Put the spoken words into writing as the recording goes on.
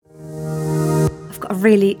a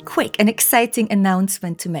really quick and exciting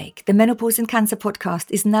announcement to make. The Menopause and Cancer podcast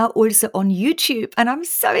is now also on YouTube, and I'm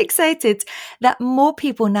so excited that more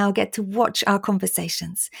people now get to watch our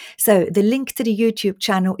conversations. So the link to the YouTube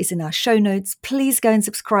channel is in our show notes. Please go and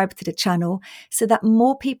subscribe to the channel so that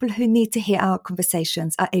more people who need to hear our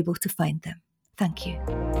conversations are able to find them. Thank you.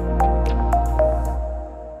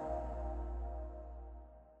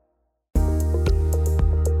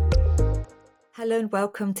 Hello and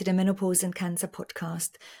welcome to the Menopause and Cancer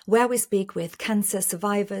podcast, where we speak with cancer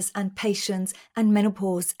survivors and patients and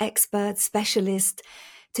menopause experts, specialists,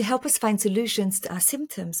 to help us find solutions to our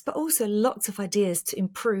symptoms, but also lots of ideas to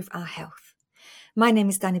improve our health. My name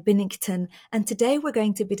is Danny Binnington, and today we're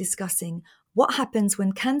going to be discussing what happens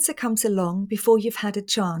when cancer comes along before you've had a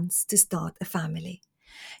chance to start a family.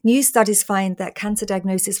 New studies find that cancer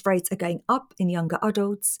diagnosis rates are going up in younger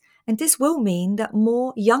adults, and this will mean that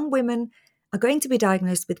more young women are going to be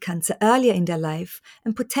diagnosed with cancer earlier in their life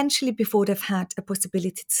and potentially before they've had a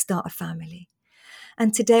possibility to start a family.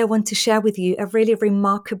 And today I want to share with you a really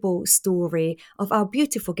remarkable story of our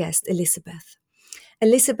beautiful guest, Elizabeth.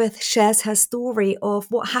 Elizabeth shares her story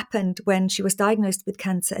of what happened when she was diagnosed with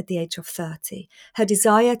cancer at the age of 30, her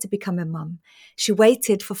desire to become a mum. She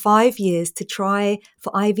waited for 5 years to try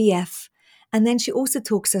for IVF. And then she also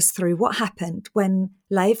talks us through what happened when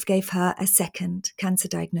life gave her a second cancer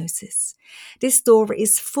diagnosis. This story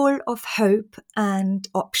is full of hope and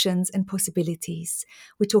options and possibilities.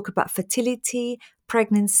 We talk about fertility,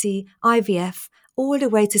 pregnancy, IVF, all the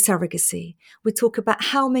way to surrogacy. We talk about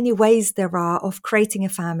how many ways there are of creating a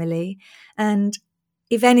family. And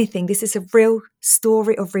if anything, this is a real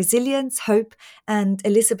story of resilience, hope, and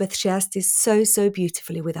Elizabeth shares this so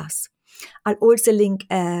beautifully with us. I'll also link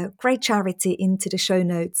a great charity into the show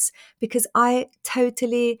notes because I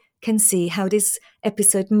totally can see how this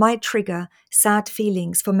episode might trigger sad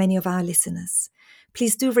feelings for many of our listeners.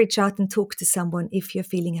 Please do reach out and talk to someone if you're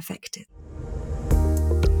feeling affected.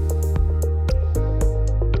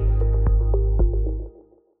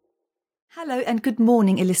 Hello and good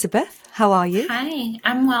morning, Elizabeth. How are you? Hi,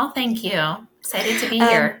 I'm well, thank you. Excited to be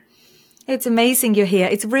here. It's amazing you're here.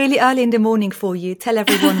 It's really early in the morning for you. Tell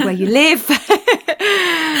everyone where you live.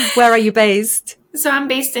 Where are you based? So I'm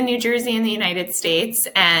based in New Jersey in the United States,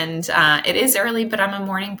 and it is early, but I'm a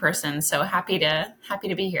morning person, so happy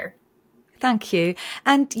to be here. Thank you.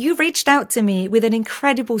 And you reached out to me with an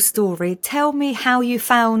incredible story. Tell me how you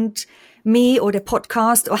found me or the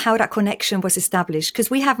podcast or how that connection was established,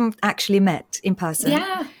 because we haven't actually met in person.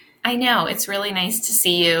 Yeah. I know. It's really nice to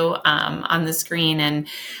see you on the screen. And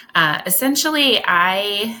essentially,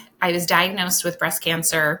 I was diagnosed with breast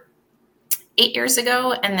cancer 8 years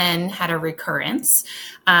ago and then had a recurrence.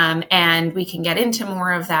 And we can get into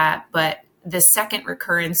more of that. But the second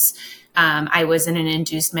recurrence, I was in an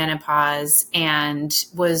induced menopause and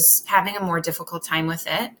was having a more difficult time with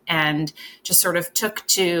it, and just sort of took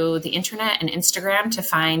to the internet and Instagram to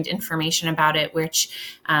find information about it,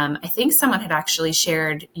 which I think someone had actually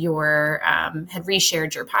shared had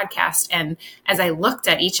reshared your podcast. And as I looked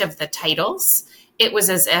at each of the titles, it was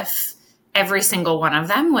as if every single one of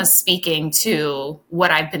them was speaking to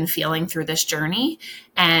what I've been feeling through this journey.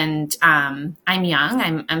 And I'm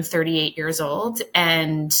young, I'm 38 years old,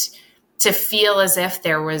 and to feel as if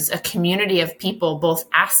there was a community of people both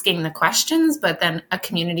asking the questions, but then a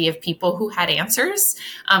community of people who had answers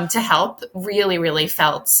to help really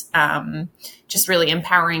felt just really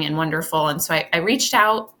empowering and wonderful. And so I reached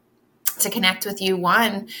out to connect with you,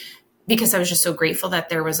 one, because I was just so grateful that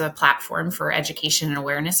there was a platform for education and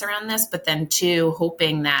awareness around this, but then two,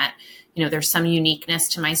 hoping that, there's some uniqueness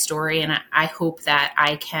to my story. And I hope that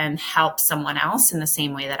I can help someone else in the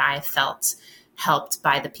same way that I felt helped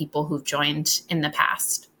by the people who've joined in the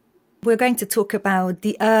past. We're going to talk about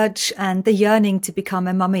the urge and the yearning to become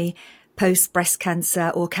a mummy post breast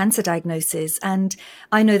cancer or cancer diagnosis. And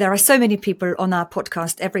I know there are so many people on our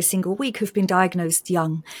podcast every single week who've been diagnosed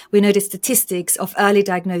young. We know the statistics of early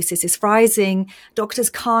diagnosis is rising. Doctors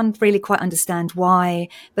can't really quite understand why,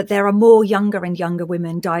 but there are more younger and younger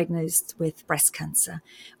women diagnosed with breast cancer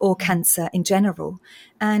or cancer in general.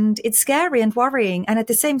 And it's scary and worrying. And at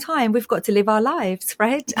the same time, we've got to live our lives,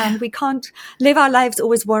 right? And we can't live our lives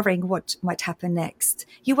always worrying what might happen next.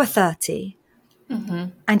 You were 30. Mm-hmm.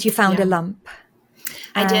 And you found a lump.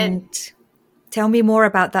 I did. Tell me more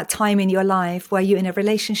about that time in your life. Were you in a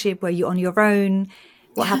relationship? Were you on your own?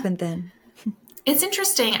 What happened then? It's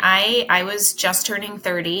interesting. I was just turning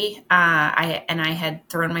 30. I had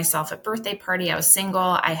thrown myself a birthday party. I was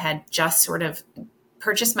single. I had just sort of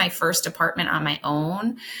purchased my first apartment on my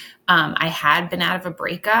own. I had been out of a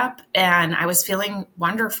breakup and I was feeling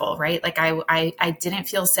wonderful, right? Like I didn't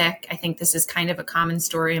feel sick. I think this is kind of a common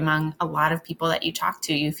story among a lot of people that you talk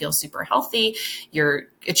to. You feel super healthy. You're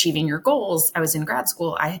achieving your goals. I was in grad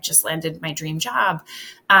school. I had just landed my dream job.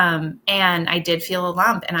 And I did feel a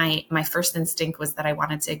lump, and my first instinct was that I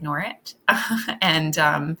wanted to ignore it. And,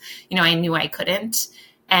 I knew I couldn't.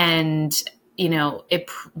 And, it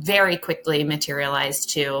very quickly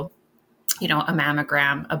materialized to, a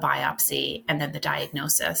mammogram, a biopsy, and then the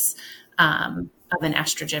diagnosis of an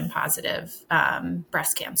estrogen positive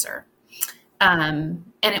breast cancer. And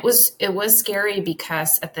it was scary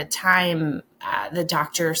because at the time, the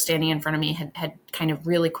doctor standing in front of me had kind of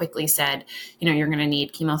really quickly said, you're going to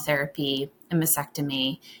need chemotherapy, a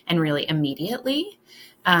mastectomy, and really immediately.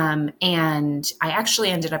 And I actually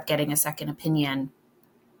ended up getting a second opinion.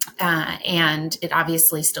 And it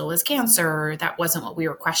obviously still was cancer. That wasn't what we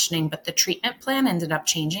were questioning, but the treatment plan ended up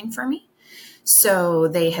changing for me. So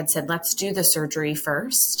they had said, let's do the surgery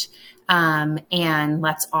first. And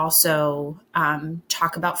let's also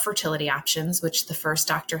talk about fertility options, which the first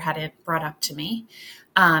doctor hadn't brought up to me.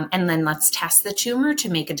 And then let's test the tumor to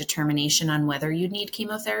make a determination on whether you need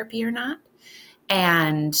chemotherapy or not.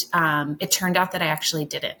 And it turned out that I actually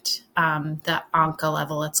didn't. The onco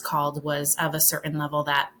level, it's called, was of a certain level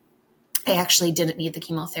that I actually didn't need the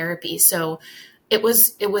chemotherapy. So it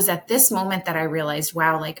was at this moment that I realized,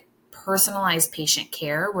 wow, like personalized patient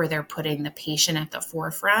care, where they're putting the patient at the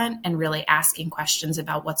forefront and really asking questions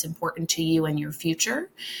about what's important to you and your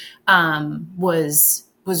future, was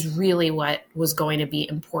really what was going to be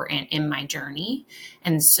important in my journey.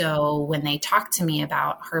 And so when they talked to me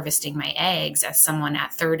about harvesting my eggs, as someone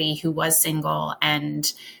at 30 who was single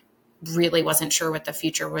and really wasn't sure what the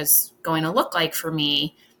future was going to look like for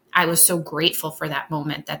me, I was so grateful for that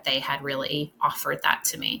moment that they had really offered that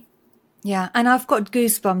to me. Yeah. And I've got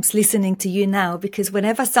goosebumps listening to you now, because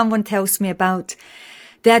whenever someone tells me about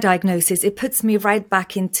their diagnosis, it puts me right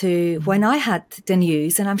back into when I had the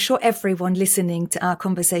news. And I'm sure everyone listening to our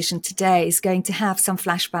conversation today is going to have some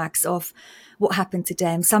flashbacks of what happened to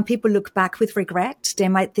them. Some people look back with regret. They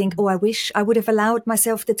might think, oh, I wish I would have allowed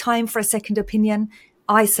myself the time for a second opinion.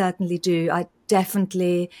 I certainly do. I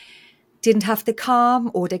definitely didn't have the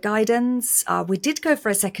calm or the guidance. We did go for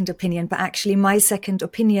a second opinion, but actually my second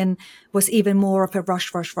opinion was even more of a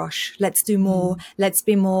rush. Let's do more. Let's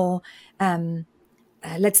be more,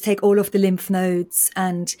 let's take all of the lymph nodes.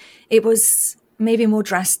 And it was maybe more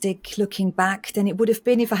drastic looking back than it would have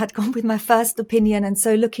been if I had gone with my first opinion. And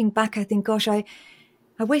so looking back, I think, gosh, I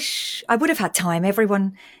wish I would have had time.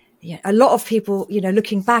 Everyone, a lot of people,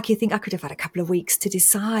 looking back, you think I could have had a couple of weeks to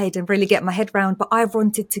decide and really get my head round. But I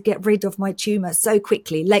wanted to get rid of my tumor so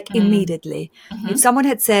quickly, like immediately. Mm-hmm. If someone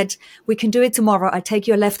had said, we can do it tomorrow, I take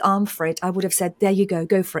your left arm for it, I would have said, there you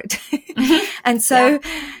go for it. Mm-hmm. And so,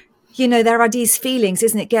 there are these feelings,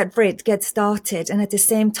 isn't it? Get rid, get started. And at the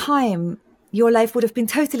same time, your life would have been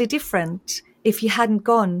totally different if you hadn't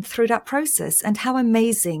gone through that process. And how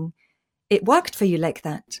amazing it worked for you like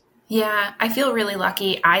that. Yeah, I feel really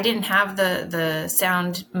lucky. I didn't have the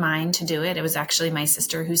sound mind to do it. It was actually my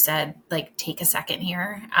sister who said, like, take a second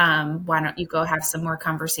here. Why don't you go have some more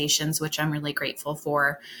conversations, which I'm really grateful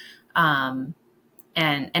for. And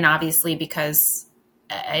obviously because,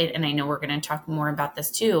 I know we're going to talk more about this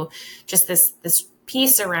too, just this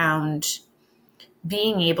piece around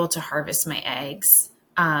being able to harvest my eggs,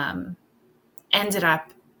 ended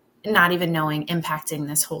up not even knowing impacting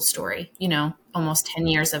this whole story, almost 10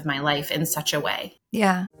 years of my life in such a way.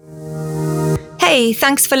 Yeah. Hey,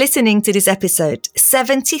 thanks for listening to this episode.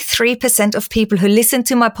 73% of people who listen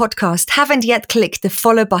to my podcast haven't yet clicked the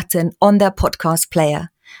follow button on their podcast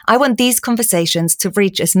player. I want these conversations to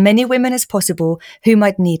reach as many women as possible who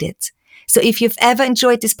might need it. So if you've ever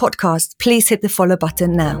enjoyed this podcast, please hit the follow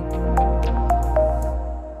button now.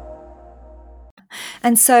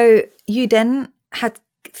 And so you then had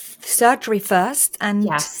surgery first, and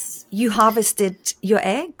yes, you harvested your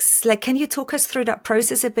eggs. Like, can you talk us through that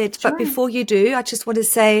process a bit? Sure. But before you do, I just want to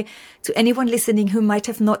say to anyone listening who might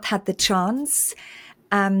have not had the chance,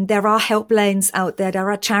 there are helplines out there. There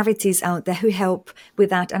are charities out there who help with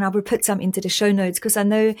that. And I will put some into the show notes because I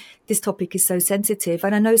know this topic is so sensitive.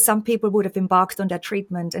 And I know some people would have embarked on their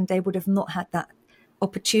treatment and they would have not had that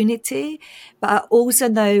opportunity. But I also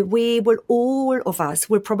know all of us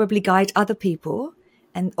will probably guide other people,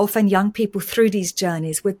 and often young people, through these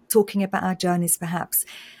journeys. We're talking about our journeys perhaps.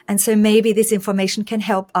 And so maybe this information can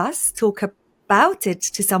help us talk about it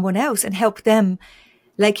to someone else and help them,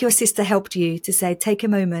 like your sister helped you, to say, take a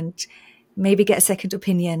moment, maybe get a second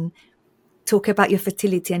opinion, talk about your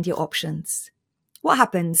fertility and your options. What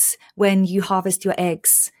happens when you harvest your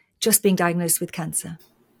eggs just being diagnosed with cancer?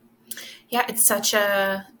 Yeah, it's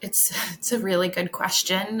a really good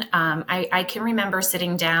question. I can remember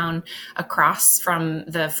sitting down across from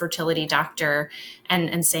the fertility doctor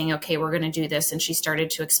and saying, okay, we're going to do this. And she started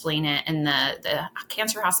to explain it. And the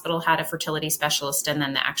cancer hospital had a fertility specialist and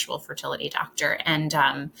then the actual fertility doctor.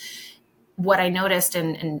 And what I noticed,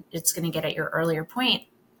 and it's going to get at your earlier point,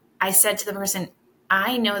 I said to the person,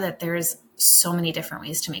 I know that there's so many different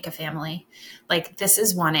ways to make a family. Like, this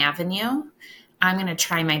is one avenue. I'm going to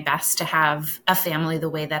try my best to have a family the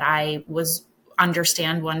way that I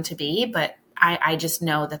understand one to be, but I just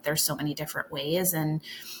know that there's so many different ways. And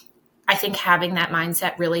I think having that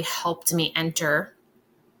mindset really helped me enter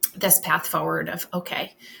this path forward of,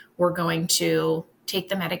 okay, we're going to take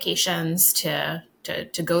the medications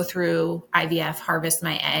to go through IVF, harvest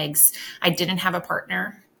my eggs. I didn't have a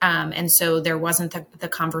partner. And so there wasn't the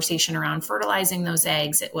conversation around fertilizing those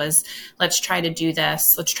eggs. It was, let's try to do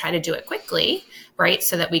this. Let's try to do it quickly, right?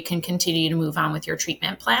 So that we can continue to move on with your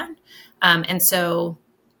treatment plan. And so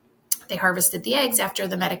they harvested the eggs after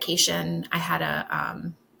the medication. I had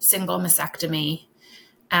a single mastectomy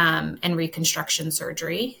and reconstruction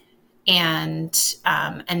surgery. And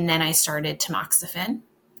then I started tamoxifen.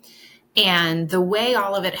 And the way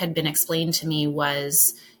all of it had been explained to me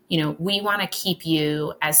was, we want to keep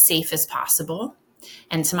you as safe as possible.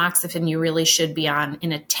 And tamoxifen, you really should be on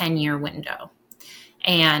in a 10-year window.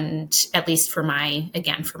 And at least for my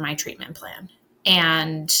treatment plan.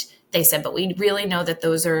 And they said, but we really know that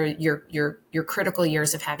those are your critical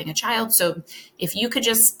years of having a child. So if you could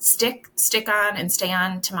just stick on and stay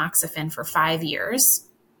on tamoxifen for 5 years,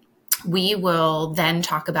 we will then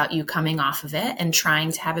talk about you coming off of it and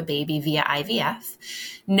trying to have a baby via IVF,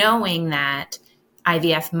 knowing that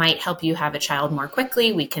IVF might help you have a child more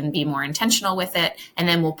quickly. We can be more intentional with it. And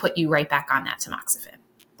then we'll put you right back on that tamoxifen.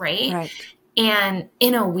 Right. And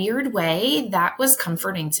in a weird way, that was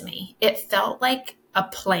comforting to me. It felt like a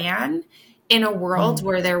plan in a world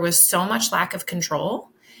where there was so much lack of control.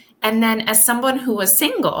 And then as someone who was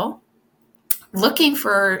single, looking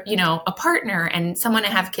for, a partner and someone to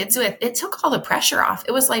have kids with, it took all the pressure off.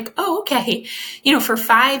 It was like, oh, okay, for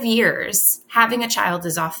 5 years, having a child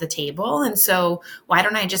is off the table. And so why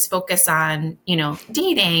don't I just focus on,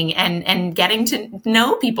 dating and getting to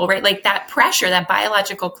know people, right? Like that pressure, that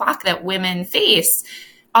biological clock that women face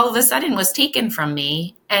all of a sudden was taken from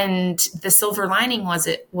me. And the silver lining was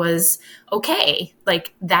it was okay.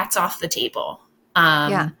 Like that's off the table.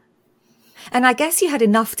 Yeah. And I guess you had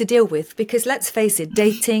enough to deal with because let's face it,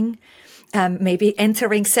 dating, maybe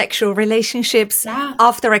entering sexual relationships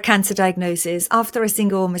after a cancer diagnosis, after a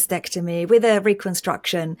single mastectomy with a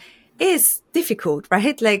reconstruction is difficult,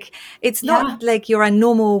 right? Like it's not like you're a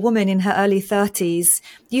normal woman in her early 30s.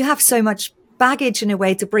 You have so much baggage in a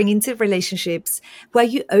way to bring into relationships. Were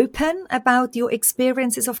you open about your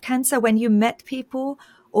experiences of cancer when you met people,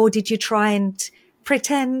 or did you try and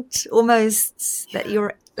pretend almost that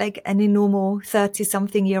you're like any normal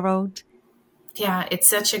 30-something-year-old? Yeah, it's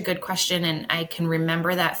such a good question. And I can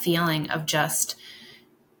remember that feeling of just,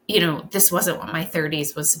 this wasn't what my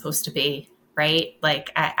 30s was supposed to be, right?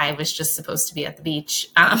 Like I was just supposed to be at the beach.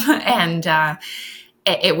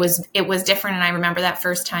 It was different. And I remember that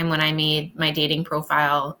first time when I made my dating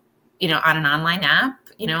profile, on an online app,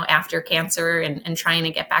 after cancer and trying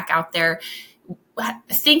to get back out there,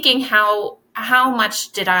 thinking how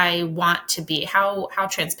much did I want to be? How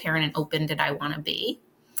transparent and open did I want to be?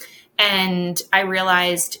 And I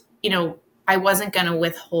realized, I wasn't going to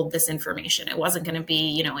withhold this information. It wasn't going to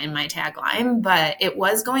be, in my tagline, but it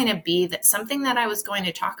was going to be that something that I was going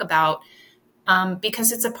to talk about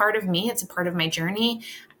because it's a part of me. It's a part of my journey.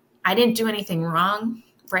 I didn't do anything wrong,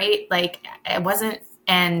 right? Like it wasn't.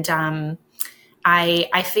 And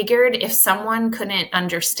I figured if someone couldn't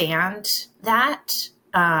understand that,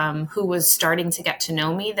 who was starting to get to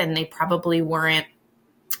know me, then they probably weren't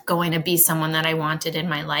going to be someone that I wanted in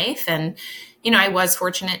my life. And, I was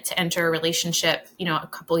fortunate to enter a relationship, a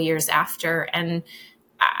couple years after. And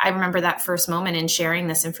I remember that first moment in sharing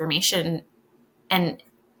this information and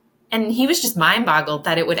he was just mind boggled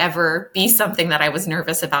that it would ever be something that I was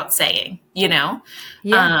nervous about saying,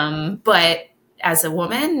 but as a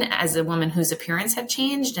woman whose appearance had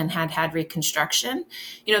changed and had reconstruction,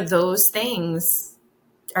 those things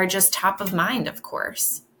are just top of mind, of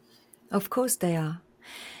course. Of course they are.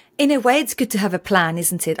 In a way, it's good to have a plan,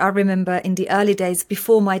 isn't it? I remember in the early days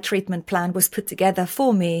before my treatment plan was put together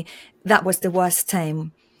for me, that was the worst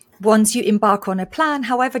time. Once you embark on a plan,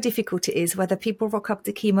 however difficult it is, whether people rock up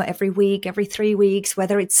to chemo every week, every 3 weeks,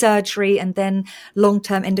 whether it's surgery and then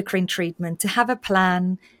long-term endocrine treatment, to have a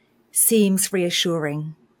plan seems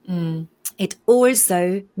reassuring. Mm. It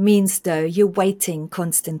also means, though, you're waiting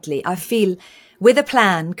constantly. I feel with a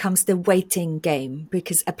plan comes the waiting game,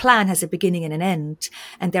 because a plan has a beginning and an end,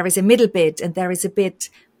 and there is a middle bit, and there is a bit.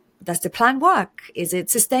 Does the plan work? Is it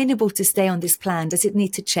sustainable to stay on this plan? Does it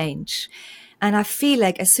need to change? And I feel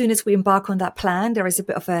like as soon as we embark on that plan, there is a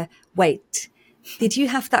bit of a wait. Did you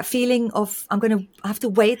have that feeling of, I'm going to have to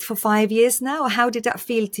wait for 5 years now? Or how did that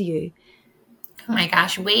feel to you? Oh my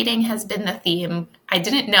gosh, waiting has been the theme. I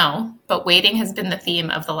didn't know, but waiting has been the theme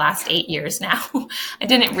of the last 8 years now. I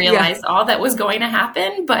didn't realize all that was going to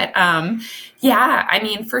happen, but yeah, I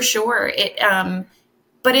mean, for sure.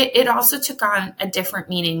 But it also took on a different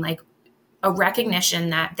meaning, like a recognition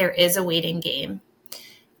that there is a waiting game.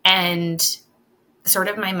 And sort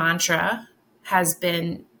of my mantra has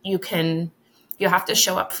been, you have to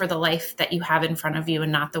show up for the life that you have in front of you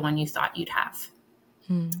and not the one you thought you'd have.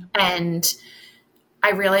 And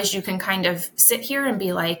I realized you can kind of sit here and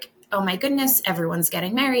be like, oh my goodness, everyone's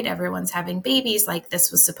getting married, everyone's having babies, like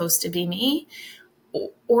this was supposed to be me.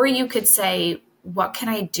 Or you could say, what can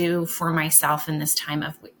I do for myself in this time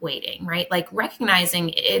of waiting, right? Like recognizing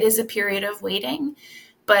it is a period of waiting,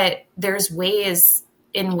 but there's ways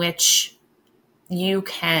in which you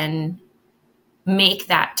can make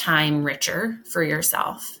that time richer for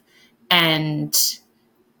yourself. And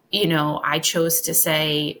I chose to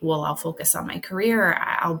say, well, I'll focus on my career.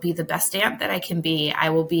 I'll be the best aunt that I can be. I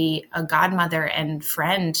will be a godmother and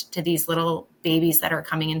friend to these little babies that are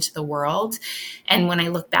coming into the world. And when I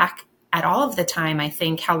look back at all of the time, I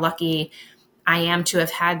think how lucky I am to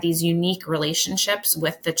have had these unique relationships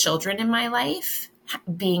with the children in my life,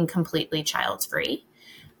 being completely child-free.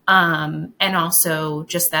 And also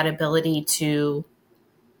just that ability to,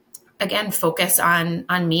 again, focus on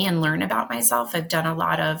me and learn about myself. I've done a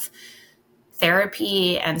lot of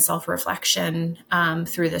therapy and self-reflection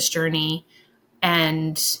through this journey.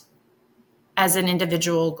 And as an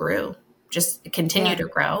individual grew, just continue to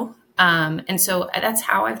grow. And so that's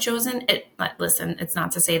how I've chosen it. Listen, it's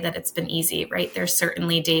not to say that it's been easy, right? There's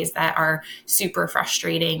certainly days that are super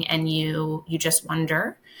frustrating and you just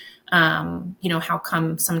wonder, how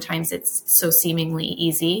come sometimes it's so seemingly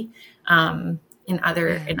easy. On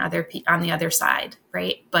the other side.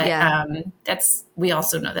 Right. But we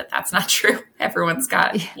also know that that's not true. Everyone's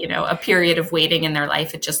got, a period of waiting in their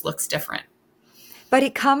life. It just looks different. But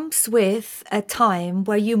it comes with a time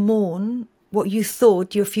where you mourn what you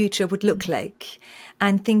thought your future would look like.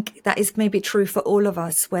 And think that is maybe true for all of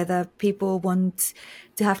us, whether people want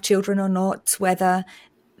to have children or not, whether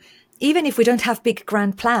even if we don't have big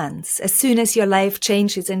grand plans, as soon as your life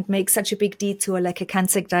changes and makes such a big detour, like a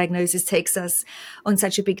cancer diagnosis takes us on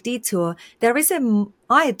such a big detour,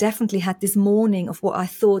 I definitely had this mourning of what I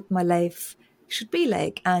thought my life should be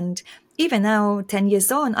like. And even now, 10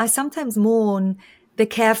 years on, I sometimes mourn the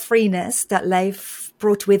carefreeness that life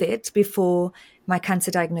brought with it before my cancer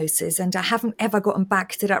diagnosis. And I haven't ever gotten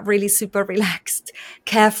back to that really super relaxed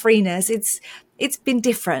carefreeness. It's been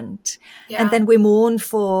different. Yeah. And then we mourn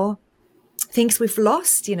for things we've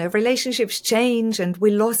lost, relationships change and we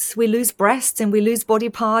lose breasts and we lose body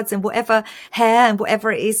parts and whatever hair and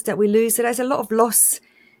whatever it is that we lose. So there's a lot of loss.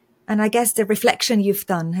 And I guess the reflection you've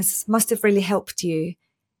done must have really helped you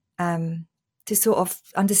to sort of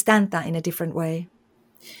understand that in a different way.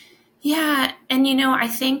 Yeah. And, I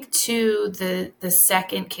think too, the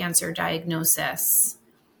second cancer diagnosis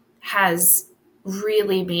has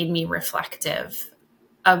really made me reflective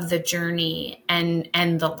of the journey and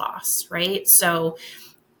the loss, right? So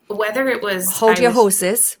whether it was... Hold your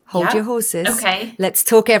horses. Okay. Let's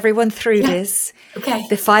talk everyone through this. Okay.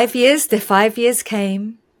 The 5 years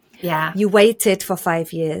came. Yeah. You waited for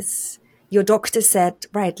 5 years. Your doctor said,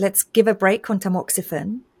 right, let's give a break on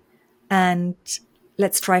tamoxifen and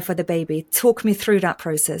let's try for the baby. Talk me through that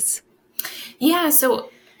process. Yeah. So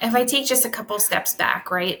if I take just a couple steps back,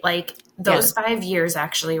 right? Like those 5 years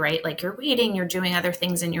actually, right? Like you're waiting, you're doing other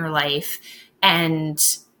things in your life. And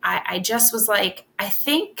I just was like, I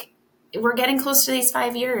think we're getting close to these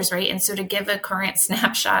 5 years, right? And so to give a current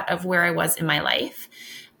snapshot of where I was in my life,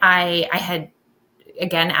 I had,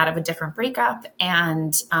 again, out of a different breakup.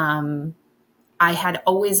 And I had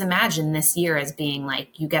always imagined this year as being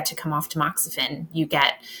like, you get to come off tamoxifen, you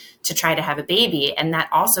get to try to have a baby. And that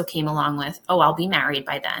also came along with, I'll be married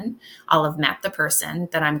by then. I'll have met the person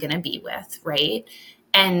that I'm going to be with, right?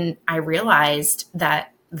 And I realized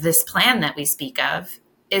that this plan that we speak of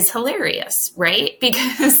is hilarious, right?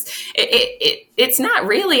 Because it's not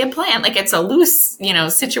really a plan. Like it's a loose,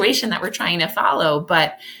 situation that we're trying to follow.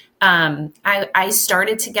 But I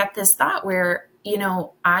started to get this thought where,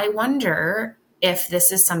 I wonder if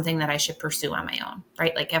this is something that I should pursue on my own,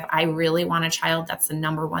 right? Like if I really want a child, that's the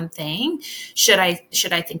number one thing. Should I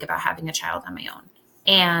think about having a child on my own?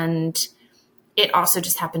 And it also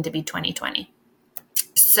just happened to be 2020.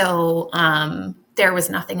 So there was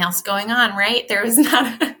nothing else going on, right? There was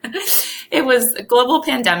not, it was a global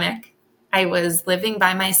pandemic. I was living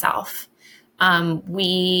by myself.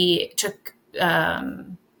 We took,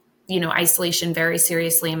 isolation very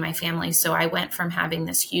seriously in my family. So I went from having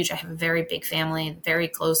this huge, I have a very big family, very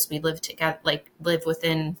close. We live together, live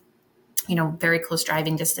within, very close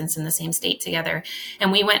driving distance in the same state together. And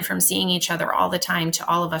we went from seeing each other all the time to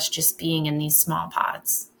all of us just being in these small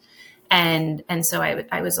pods. And so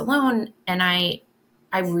I was alone, and I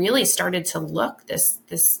really started to look this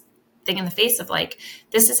thing in the face of like,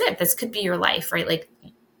 this is it. This could be your life, right? Like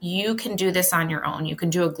you can do this on your own. You can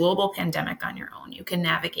do a global pandemic on your own. You can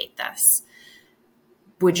navigate this.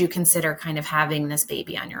 Would you consider kind of having this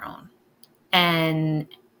baby on your own? And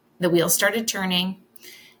the wheels started turning.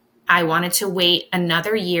 I wanted to wait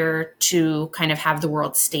another year to kind of have the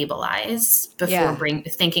world stabilize before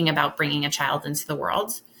thinking about bringing a child into the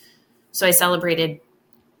world. So I celebrated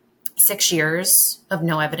 6 years of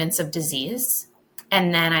no evidence of disease.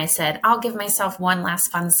 And then I said, I'll give myself one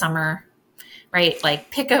last fun summer, right?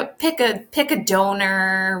 Like pick a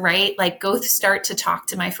donor, right? Like start to talk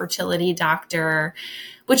to my fertility doctor,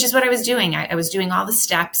 which is what I was doing. I was doing all the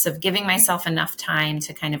steps of giving myself enough time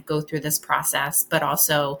to kind of go through this process, but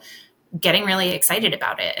also getting really excited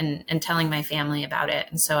about it and telling my family about it.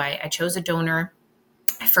 And so I chose a donor.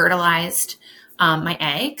 I fertilized my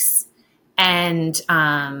eggs, and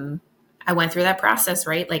I went through that process,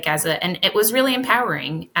 right? Like and it was really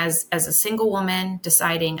empowering as a single woman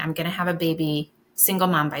deciding I'm going to have a baby, single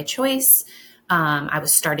mom by choice. I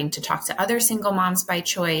was starting to talk to other single moms by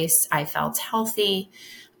choice. I felt healthy.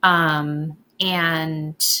 And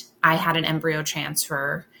I had an embryo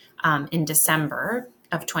transfer in December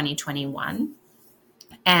of 2021.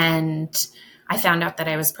 And I found out that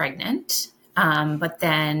I was pregnant. But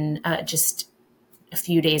then just a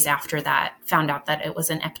few days after that, found out that it was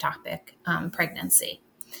an ectopic pregnancy.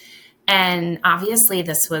 And obviously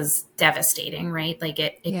this was devastating, right? Like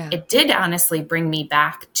it did honestly bring me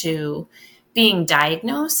back to being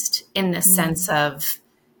diagnosed in the sense of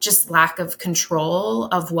just lack of control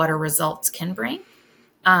of what a result can bring.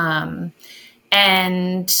 And,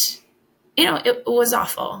 it was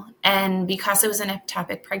awful. And because it was an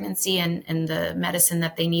ectopic pregnancy and the medicine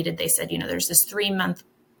that they needed, they said, there's this 3-month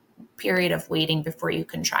period of waiting before you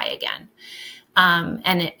can try again.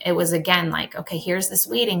 And it was again like, okay, here's this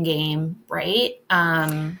waiting game, right?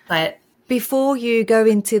 But before you go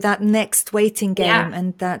into that next waiting game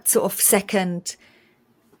and that sort of second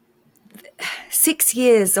 6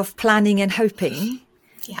 years of planning and hoping,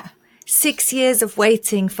 6 years of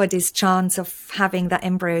waiting for this chance of having that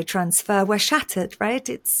embryo transfer were shattered, right?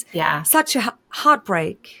 It's such a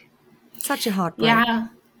heartbreak, such a heartbreak. Yeah.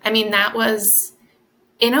 I mean, that was,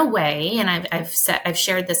 in a way, and I've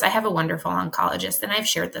shared this. I have a wonderful oncologist, and I've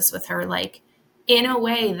shared this with her. Like, in a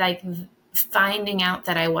way, like finding out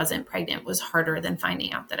that I wasn't pregnant was harder than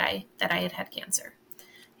finding out that I had cancer.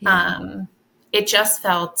 Yeah. It just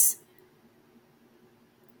felt,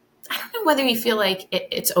 I don't know whether you feel like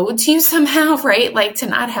it's owed to you somehow, right? Like to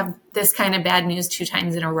not have this kind of bad news 2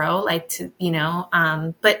 times in a row, like to,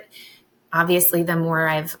 but obviously the more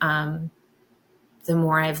I've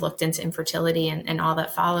looked into infertility and all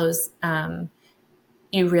that follows,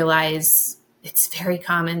 you realize it's very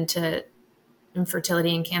common to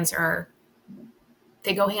infertility and cancer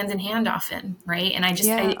they go hand in hand often. Right. And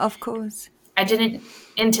of course, I didn't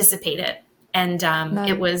anticipate it. And, no.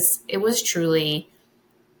 It was truly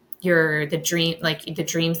the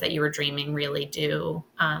dreams that you were dreaming really do,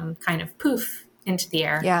 kind of poof into the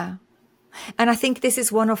air. Yeah. And I think this is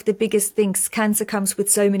one of the biggest things. Cancer comes with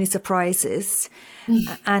so many surprises.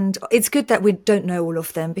 And it's good that we don't know all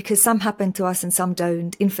of them, because some happen to us and some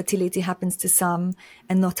don't. Infertility happens to some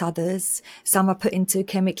and not others. Some are put into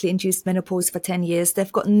chemically induced menopause for 10 years.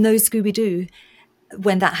 They've got no Scooby-Doo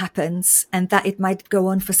when that happens, and that it might go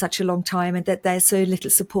on for such a long time and that there's so little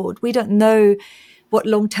support. We don't know what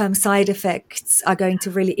long-term side effects are going to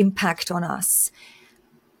really impact on us.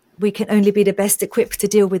 We can only be the best equipped to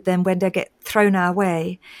deal with them when they get thrown our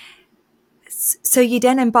way. So you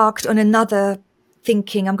then embarked on another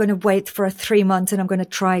thinking, I'm going to wait for 3 months and I'm going to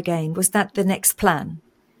try again. Was that the next plan?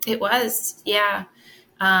 It was, yeah.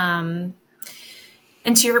 And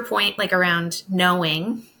to your point, like around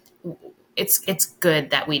knowing, it's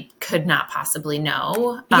good that we could not possibly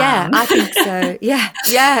know. Yeah, I think so. Yeah,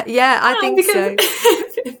 I think so.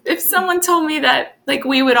 if someone told me that, like,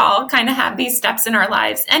 we would all kind of have these steps in our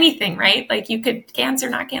lives, anything, right? Like, you could cancer,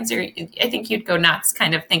 not cancer, I think you'd go nuts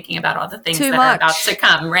kind of tthinking about all the things Too that much. are about to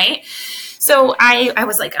come, right? So I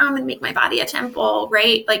was like, oh, I'm going to make my body a temple,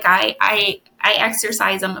 right? Like, I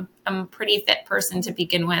exercise. I'm a pretty fit person to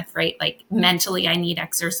begin with, right? Like, mentally, I need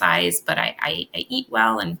exercise, but I eat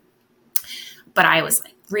well. But I was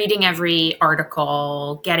like reading every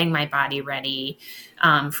article, getting my body ready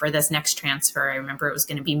for this next transfer. I remember it was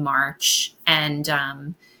going to be March. And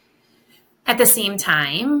at the same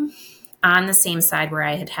time, on the same side where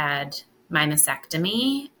I had my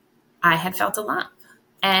mastectomy, I had felt a lump.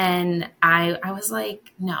 And I was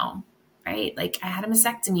like, no, right? Like, I had a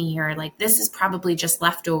mastectomy here. Like, this is probably just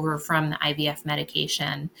leftover from the IVF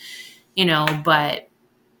medication, but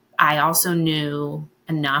I also knew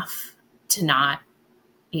enough to not,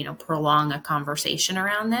 prolong a conversation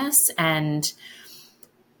around this. And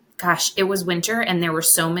gosh, it was winter, and there were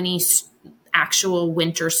so many actual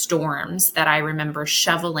winter storms that I remember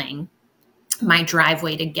shoveling my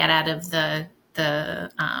driveway to get out of the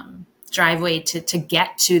driveway to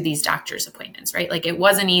get to these doctor's appointments, right? Like, it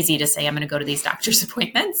wasn't easy to say, I'm going to go to these doctor's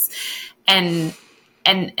appointments. And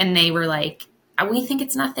they were like, we think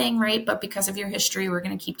it's nothing, right? But because of your history, we're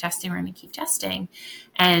going to keep testing. We're going to keep testing.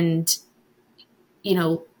 And,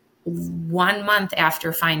 1 month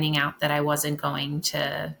after finding out that I wasn't going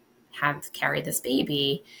to carry this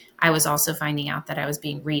baby, I was also finding out that I was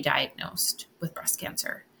being re-diagnosed with breast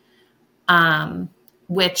cancer,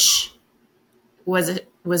 which was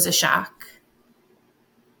a shock.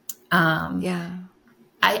 Yeah.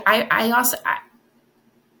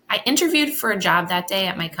 I interviewed for a job that day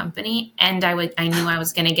at my company, and I knew I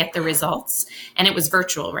was going to get the results, and it was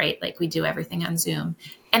virtual, right? Like, we do everything on Zoom.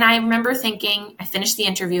 And I remember thinking, I finished the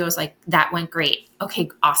interview. I was like, that went great. Okay,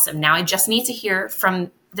 awesome. Now I just need to hear from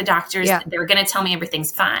the doctors. Yeah. They're going to tell me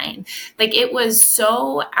everything's fine. Like, it was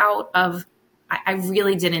so out of, I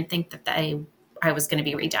really didn't think that I was going to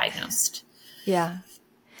be re-diagnosed. Yeah.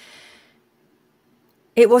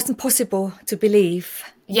 It wasn't possible to believe.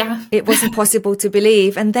 Yeah. It wasn't possible to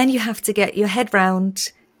believe. And then you have to get your head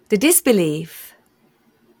round the disbelief.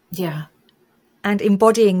 Yeah. And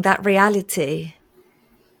embodying that reality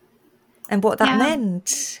and what that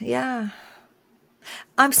meant. Yeah.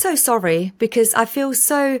 I'm so sorry, because I feel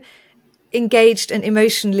so engaged and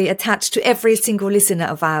emotionally attached to every single listener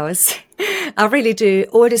of ours. I really do.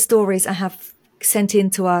 All the stories I have sent in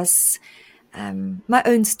to us, my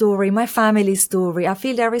own story, my family's story. I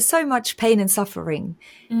feel there is so much pain and suffering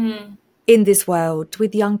in this world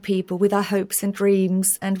with young people, with our hopes and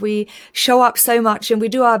dreams. And we show up so much and we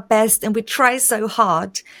do our best and we try so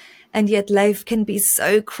hard. And yet life can be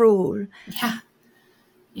so cruel. Yeah.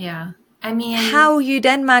 Yeah. I mean, how you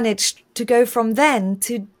then managed to go from then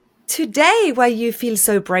to today, where you feel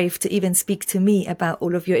so brave to even speak to me about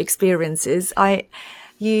all of your experiences. I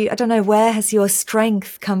don't know, where has your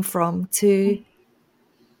strength come from to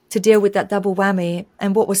deal with that double whammy?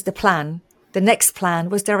 And what was the plan? The next plan?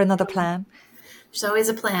 Was there another plan? There's always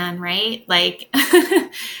a plan, right? Like,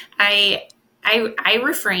 I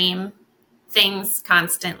reframe things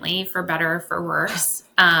constantly, for better or for worse.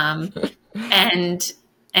 And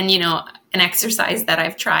an exercise that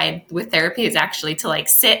I've tried with therapy is actually to, like,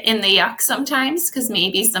 sit in the yuck sometimes, because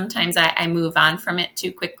maybe sometimes I move on from it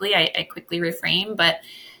too quickly. I quickly reframe, but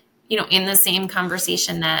in the same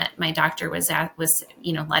conversation that my doctor was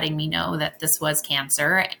letting me know that this was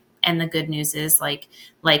cancer. And the good news is, like,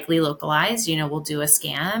 likely localized, we'll do a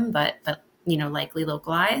scan, but likely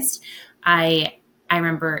localized. I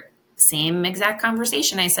remember same exact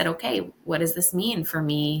conversation. I said, okay, what does this mean for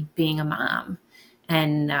me being a mom?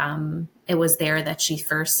 And it was there that she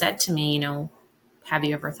first said to me, have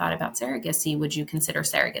you ever thought about surrogacy? Would you consider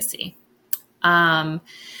surrogacy? And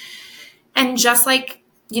just like,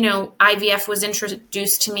 IVF was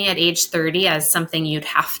introduced to me at age 30 as something you'd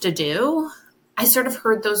have to do, I sort of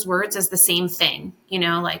heard those words as the same thing,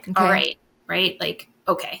 like, okay. All right. Like,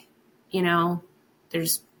 okay,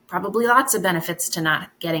 there's probably lots of benefits to not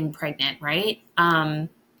getting pregnant. Right. And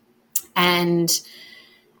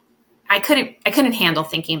I couldn't handle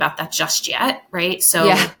thinking about that just yet. Right. So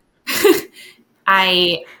yeah.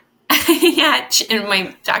 And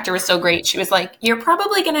my doctor was so great. She was like, you're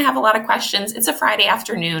probably going to have a lot of questions. It's a Friday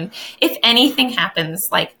afternoon. If anything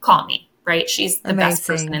happens, like, call me. Right. She's the best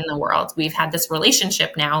person in the world. We've had this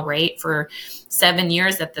relationship now, right, for 7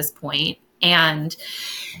 years at this point. And,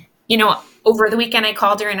 over the weekend I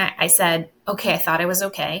called her and I said, okay, I thought I was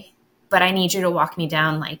okay, but I need you to walk me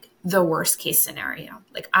down, like, the worst case scenario.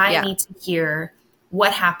 Like, I need to hear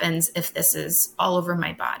what happens if this is all over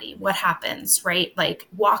my body. What happens, right? Like,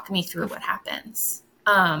 walk me through what happens.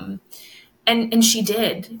 And she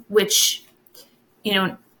did, which,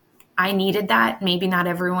 I needed that. Maybe not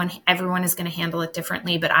everyone is going to handle it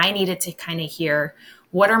differently, but I needed to kind of hear,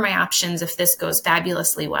 what are my options if this goes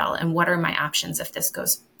fabulously well? And what are my options if this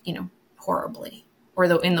goes, horribly, or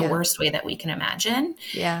in the worst way that we can imagine?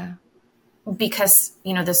 Yeah. Because,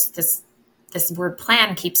 this word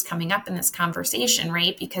plan keeps coming up in this conversation,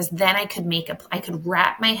 right? Because then I could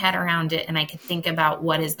wrap my head around it, and I could think about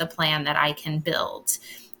what is the plan that I can build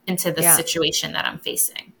into the situation that I'm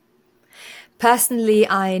facing. Personally,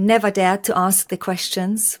 I never dared to ask the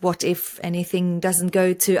questions, what if anything doesn't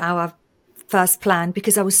go to our first plan,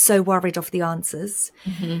 because I was so worried of the answers.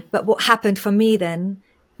 Mm-hmm. But what happened for me then,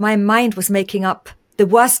 my mind was making up the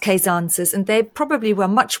worst case answers, and they probably were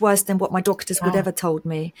much worse than what my doctors would ever told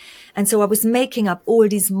me. And so I was making up all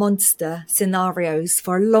these monster scenarios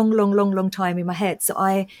for a long time in my head. So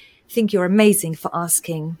I think you're amazing for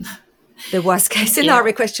asking the worst case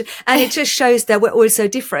scenario question. And it just shows that we're all so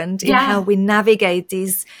different in how we navigate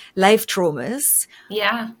these life traumas.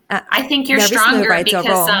 Yeah. I think you're stronger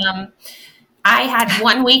because I had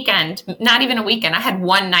one weekend, not even a weekend. I had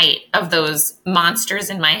one night of those monsters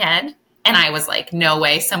in my head. And I was like, no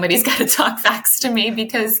way, somebody's got to talk facts to me,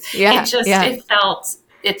 because it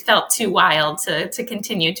felt too wild to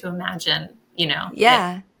continue to imagine,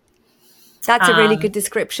 Yeah. That's a really good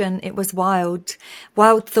description. It was wild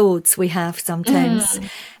thoughts we have sometimes.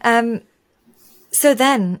 So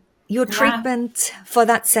then your treatment for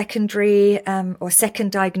that secondary or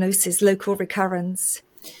second diagnosis, local recurrence.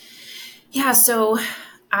 Yeah. So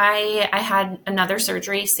I had another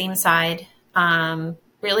surgery, same side,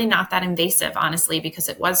 really not that invasive, honestly, because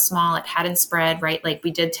it was small. It hadn't spread, right? Like,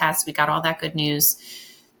 we did tests, we got all that good news,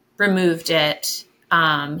 removed it.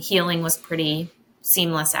 Healing was pretty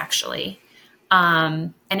seamless, actually.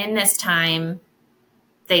 And in this time,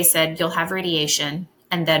 they said, you'll have radiation,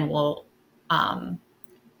 and then we'll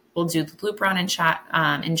do the Lupron shot,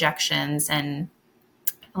 injections, and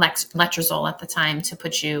letrozole at the time to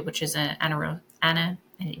put you, which is I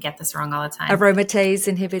get this wrong all the time. Aromatase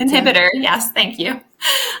inhibitor. Yes. Thank you.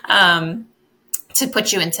 To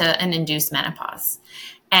put you into an induced menopause.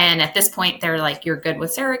 And at this point, they're like, you're good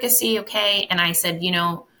with surrogacy. Okay. And I said,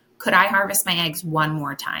 could I harvest my eggs one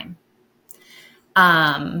more time?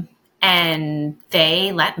 And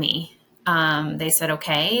they let me. They said,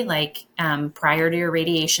 okay, prior to your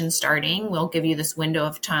radiation starting, we'll give you this window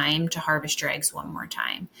of time to harvest your eggs one more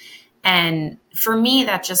time. And for me,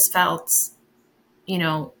 that just felt,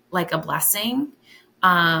 like a blessing,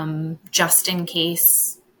 just in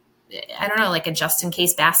case, I don't know, like a just in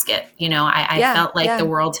case basket. I felt like the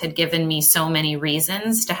world had given me so many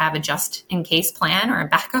reasons to have a just in case plan or a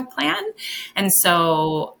backup plan. And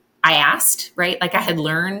so I asked, right? Like, I had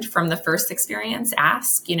learned from the first experience,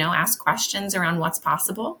 ask questions around what's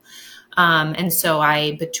possible. And so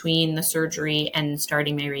between the surgery and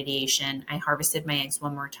starting my radiation, I harvested my eggs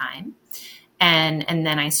one more time. And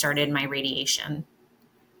then I started my radiation.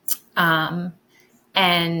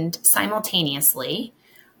 And simultaneously,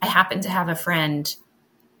 I happened to have a friend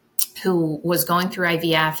who was going through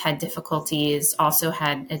IVF, had difficulties, also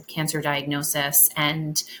had a cancer diagnosis,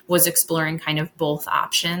 and was exploring kind of both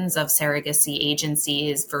options of surrogacy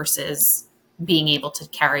agencies versus being able to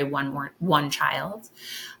carry one child.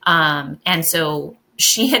 And so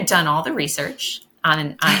she had done all the research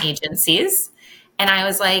on agencies. And I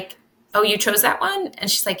was like, oh, you chose that one? And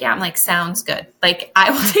she's like, yeah. I'm like, sounds good. Like,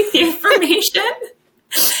 I will take the information.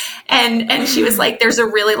 And she was like, there's a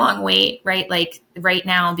really long wait, right? Like, right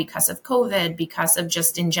now, because of COVID, because of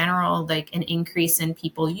just in general, like an increase in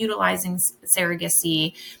people utilizing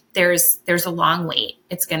surrogacy, there's a long wait.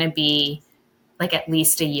 It's going to be like at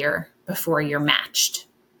least a year before you're matched.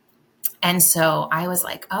 And so I was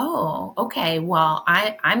like, oh, okay, well,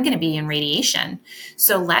 I'm going to be in radiation.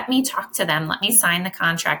 So let me talk to them. Let me sign the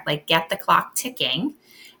contract, like get the clock ticking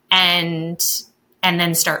and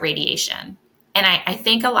then start radiation. And I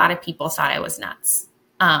think a lot of people thought I was nuts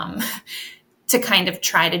to kind of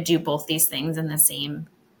try to do both these things in the same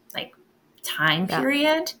like time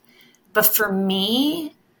period. But for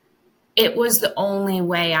me, it was the only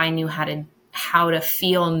way I knew how to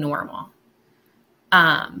feel normal.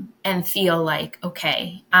 And feel like,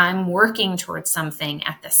 okay, I'm working towards something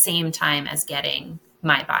at the same time as getting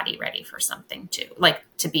my body ready for something too, like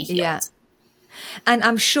to be healed. Yeah. And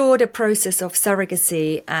I'm sure the process of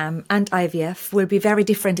surrogacy and IVF will be very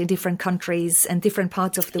different in different countries and different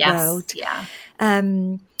parts of the world. Yeah.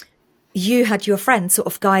 You had your friend sort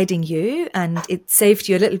of guiding you, and it saved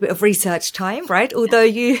you a little bit of research time, right? Although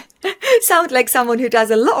you sound like someone who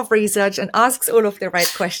does a lot of research and asks all of the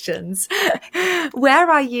right questions. Where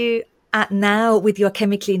are you at now with your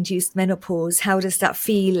chemically induced menopause? How does that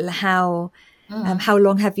feel? How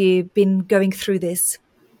long have you been going through this?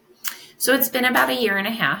 So it's been about a year and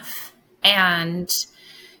a half, and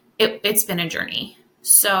it's been a journey.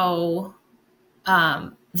 So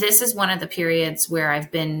this is one of the periods where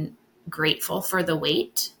I've been grateful for the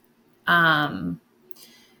wait,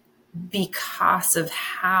 because of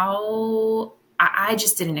how I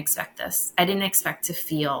just didn't expect this. I didn't expect to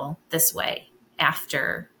feel this way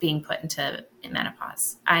after being put into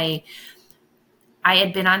menopause. I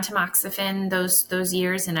had been on tamoxifen those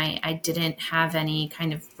years, and I didn't have any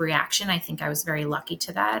kind of reaction. I think I was very lucky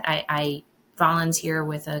to that. I volunteer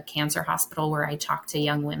with a cancer hospital where I talk to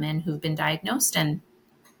young women who've been diagnosed, and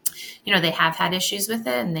they have had issues with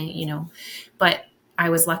it, and but I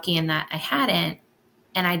was lucky in that I hadn't,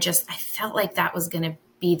 and I felt like that was going to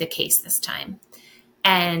be the case this time,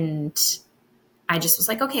 and I just was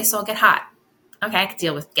like, okay, so I'll get hot. Okay, I could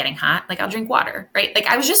deal with getting hot. Like, I'll drink water, right? Like,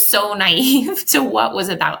 I was just so naive to what was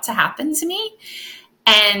about to happen to me.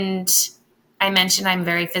 And I mentioned I'm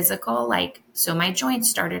very physical. Like, so my joints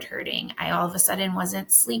started hurting. I all of a sudden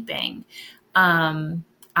wasn't sleeping. I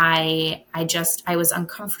was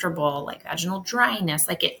uncomfortable, like vaginal dryness,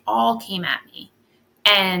 like it all came at me.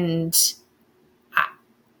 And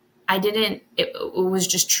it was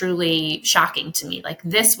just truly shocking to me. Like,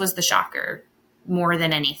 this was the shocker more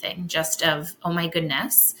than anything, just of, oh my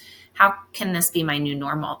goodness, how can this be my new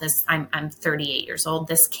normal? I'm 38 years old.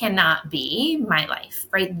 This cannot be my life,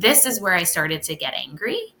 right? This is where I started to get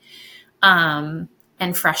angry, and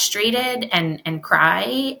frustrated and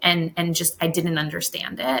cry and just, I didn't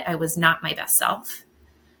understand it. I was not my best self.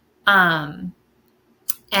 And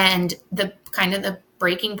the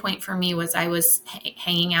breaking point for me was I was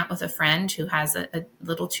hanging out with a friend who has a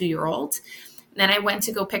little 2-year-old. Then I went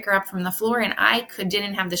to go pick her up from the floor, and I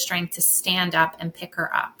didn't have the strength to stand up and pick her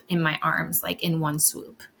up in my arms, like in one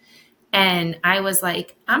swoop. And I was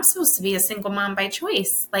like, I'm supposed to be a single mom by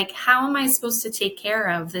choice. Like, how am I supposed to take care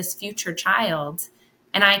of this future child?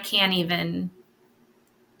 And I can't even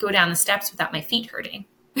go down the steps without my feet hurting.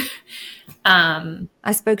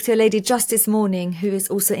 I spoke to a lady just this morning who is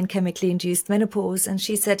also in chemically induced menopause, and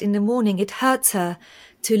she said in the morning it hurts her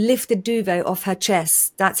to lift the duvet off her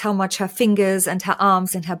chest. That's how much her fingers and her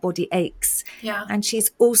arms and her body aches. Yeah. And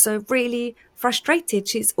she's also really frustrated.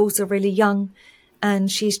 She's also really young,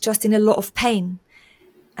 and she's just in a lot of pain.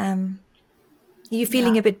 Are you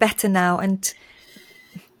feeling a bit better now? And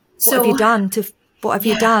what have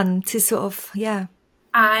you done to sort of,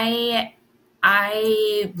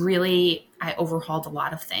 I overhauled a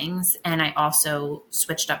lot of things, and I also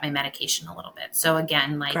switched up my medication a little bit. So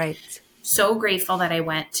again, like, great. So grateful that I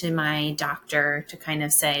went to my doctor to kind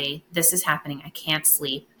of say, this is happening. I can't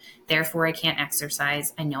sleep. Therefore, I can't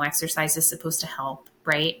exercise. I know exercise is supposed to help,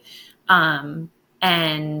 right?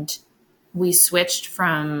 And we switched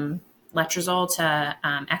from letrozole to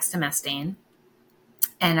exemestane.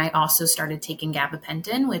 And I also started taking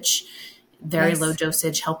gabapentin, which very low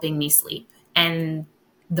dosage, helping me sleep. And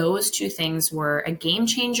those two things were a game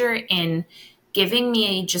changer in giving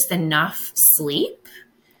me just enough sleep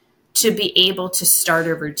to be able to start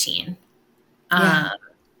a routine. And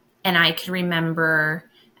I can remember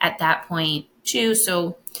at that point too.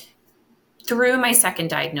 So through my second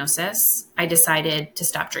diagnosis, I decided to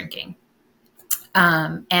stop drinking.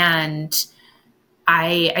 And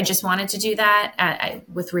I just wanted to do that.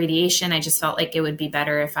 With radiation, I just felt like it would be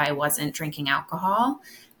better if I wasn't drinking alcohol.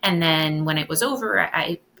 And then when it was over,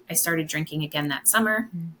 I started drinking again that summer.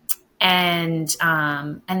 And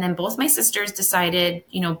then both my sisters decided,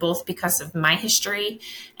 both because of my history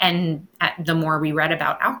and the more we read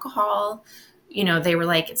about alcohol, they were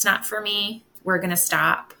like, it's not for me. We're going to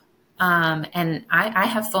stop. And I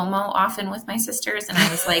have FOMO often with my sisters. And I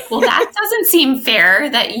was like, well, that doesn't seem fair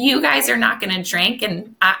that you guys are not going to drink.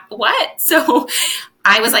 And what? So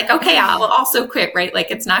I was like, okay, I'll also quit, right? Like,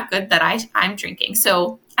 it's not good that I'm drinking.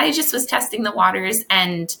 So I just was testing the waters.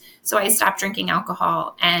 And so I stopped drinking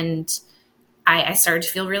alcohol, and I started to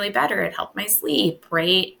feel really better. It helped my sleep,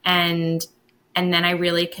 right? And then I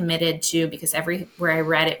really committed to, because everywhere I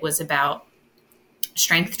read it was about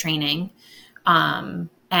strength training, and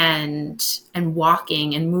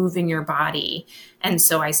walking and moving your body. And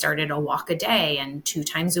so I started a walk a day, and 2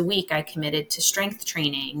 times a week I committed to strength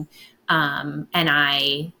training. And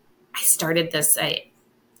I started this,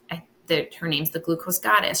 her name's the Glucose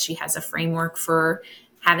Goddess. She has a framework for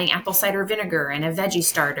having apple cider vinegar and a veggie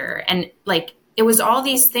starter. And like, it was all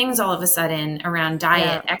these things all of a sudden around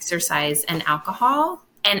diet, exercise, and alcohol,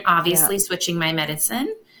 and obviously switching my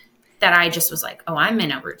medicine, that I just was like, oh, I'm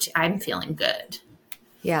in a routine. I'm feeling good.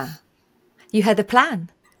 Yeah. You had a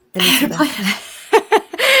plan. Elizabeth.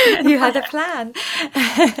 You had a plan.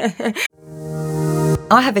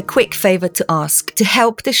 I have a quick favor to ask. To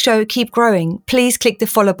help the show keep growing, please click the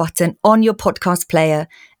follow button on your podcast player.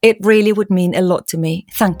 It really would mean a lot to me.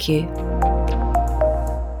 Thank you.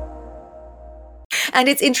 And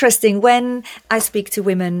it's interesting when I speak to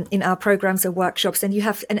women in our programs or workshops, and you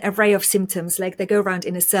have an array of symptoms, like they go around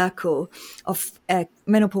in a circle of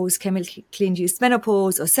menopause, chemically induced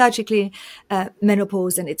menopause, or surgically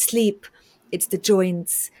menopause, and it's sleep, it's the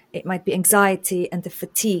joints, it might be anxiety and the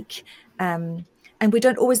fatigue. And we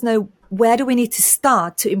don't always know, where do we need to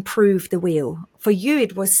start to improve the wheel? For you,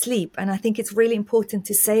 it was sleep. And I think it's really important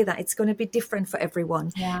to say that it's going to be different for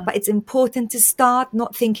everyone. Yeah. But it's important to start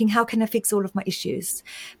not thinking, how can I fix all of my issues?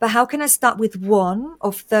 But how can I start with one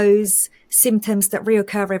of those symptoms that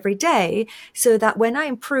reoccur every day, so that when I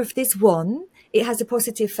improve this one, it has a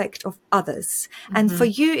positive effect of others. Mm-hmm. And for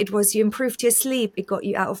you, it was, you improved your sleep. It got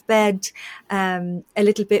you out of bed a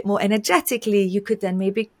little bit more energetically. You could then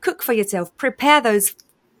maybe cook for yourself, prepare those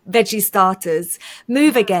veggie starters,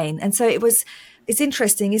 move again. And so it's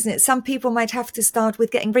interesting, isn't it? Some people might have to start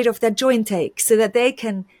with getting rid of their joint ache so that they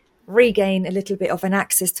can regain a little bit of an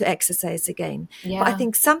access to exercise again. Yeah. But I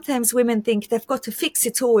think sometimes women think they've got to fix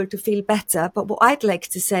it all to feel better. But what I'd like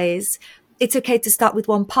to say is, it's okay to start with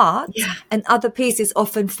one part, and other pieces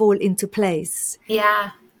often fall into place.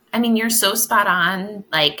 Yeah. I mean, you're so spot on.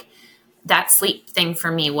 Like, that sleep thing for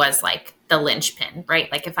me was like the linchpin,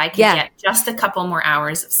 right? Like, if I could get just a couple more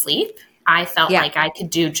hours of sleep, I felt like I could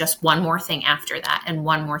do just one more thing after that and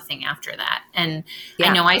one more thing after that. And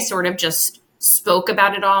I know I sort of just spoke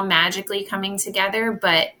about it all magically coming together,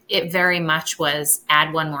 but it very much was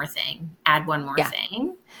add one more thing, add one more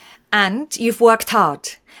thing. And you've worked hard.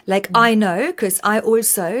 Like, I know, because I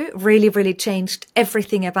also really, really changed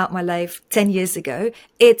everything about my life 10 years ago.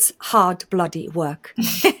 It's hard, bloody work.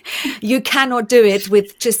 You cannot do it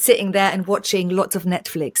with just sitting there and watching lots of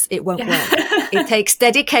Netflix. It won't work. It takes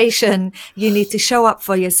dedication. You need to show up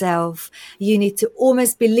for yourself. You need to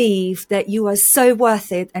almost believe that you are so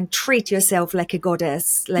worth it and treat yourself like a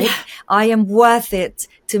goddess. Like, I am worth it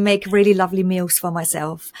to make really lovely meals for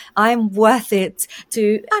myself. I'm worth it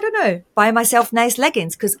to, I don't know, buy myself nice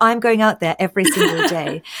leggings because I'm going out there every single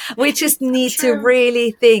day. We just need to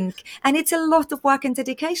really think. And it's a lot of work and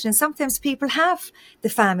dedication. Sometimes people have the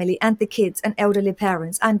family and the kids and elderly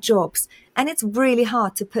parents and jobs. And it's really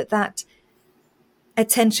hard to put that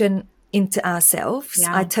attention into ourselves.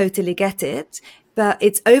 Yeah. I totally get it. But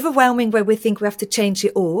it's overwhelming when we think we have to change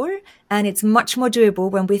it all. And it's much more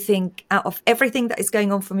doable when we think, out of everything that is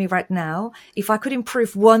going on for me right now, if I could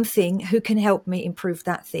improve one thing, who can help me improve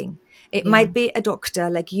that thing? It might be a doctor,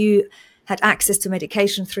 like you had access to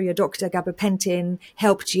medication through your doctor, gabapentin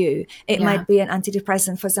helped you. It might be an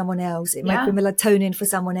antidepressant for someone else. It might be melatonin for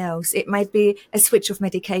someone else. It might be a switch of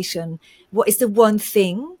medication. What is the one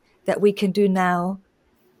thing that we can do now?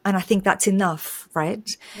 And I think that's enough,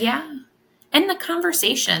 right? Yeah. And the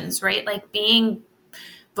conversations, right? Like, being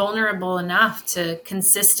vulnerable enough to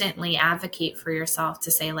consistently advocate for yourself,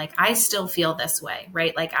 to say, like, I still feel this way,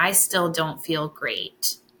 right? Like, I still don't feel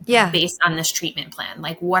great based on this treatment plan.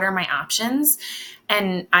 Like, what are my options?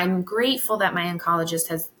 And I'm grateful that my oncologist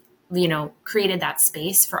has, created that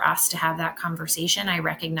space for us to have that conversation. I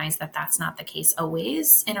recognize that that's not the case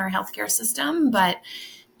always in our healthcare system, but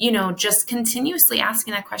just continuously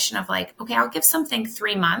asking that question of, like, okay, I'll give something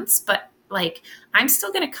 3 months, but like, I'm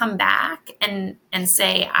still going to come back and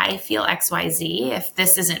say, I feel XYZ if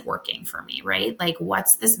this isn't working for me, right? Like,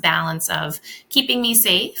 what's this balance of keeping me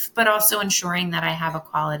safe, but also ensuring that I have a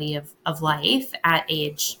quality of life at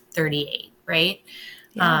age 38, right?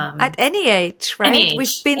 Yeah. At any age, right? Any age.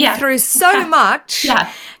 We've been through so much.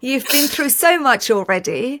 You've been through so much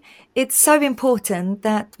already. It's so important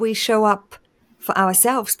that we show up for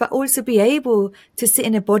ourselves, but also be able to sit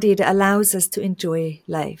in a body that allows us to enjoy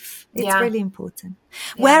life. It's really important.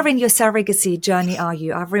 Where in your surrogacy journey are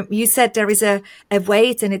you? You said there is a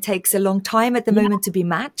wait and it takes a long time at the moment to be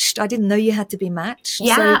matched. I didn't know you had to be matched.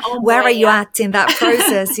 Yeah. So where are you at in that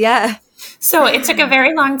process? So it took a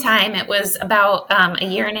very long time. It was about a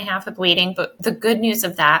year and a half of waiting. But the good news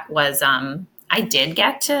of that was I did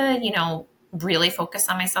get to, really focus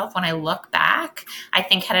on myself. When I look back, I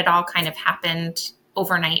think had it all kind of happened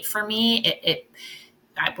overnight for me,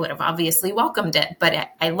 I would have obviously welcomed it. But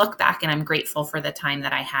I look back and I'm grateful for the time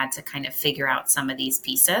that I had to kind of figure out some of these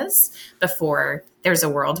pieces before there's a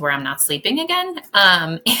world where I'm not sleeping again.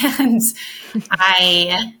 And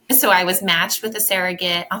I was matched with a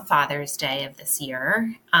surrogate on Father's Day of this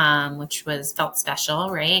year, which felt special,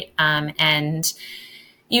 right? And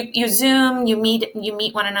you Zoom, you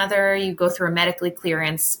meet one another, you go through a medically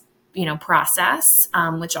clearance, process,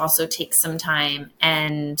 which also takes some time,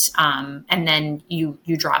 and then you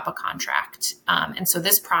drop a contract. And so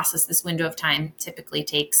this window of time typically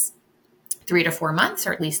takes 3 to 4 months,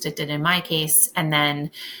 or at least it did in my case. And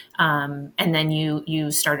then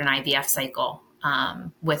you start an IVF cycle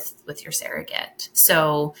with your surrogate.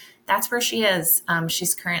 So that's where she is.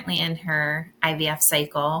 She's currently in her IVF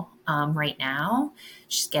cycle right now.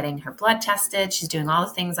 She's getting her blood tested. She's doing all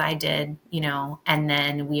the things I did, and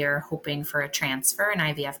then we are hoping for an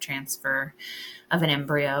IVF transfer of an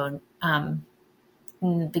embryo in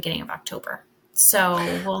the beginning of October. So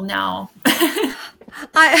we'll know.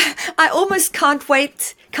 I almost can't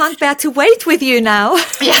bear to wait with you now.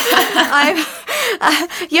 Yeah.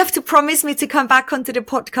 You have to promise me to come back onto the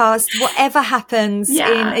podcast, whatever happens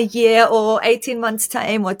in a year or 18 months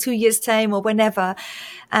time or 2 years time or whenever,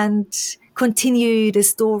 and continue the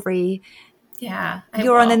story. Yeah.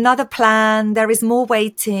 You're on another plan. There is more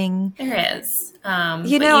waiting. There is.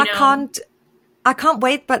 I can't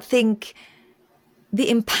wait but think the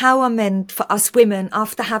empowerment for us women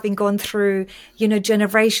after having gone through,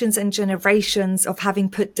 generations and generations of having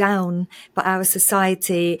put down by our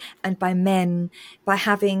society and by men, by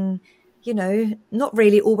having, not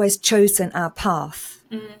really always chosen our path.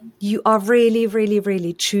 You are really, really,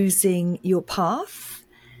 really choosing your path.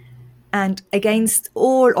 And against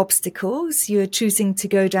all obstacles, you're choosing to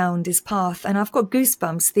go down this path. And I've got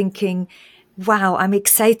goosebumps thinking, wow, I'm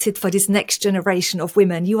excited for this next generation of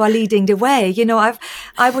women. You are leading the way.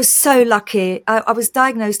 I was so lucky. I was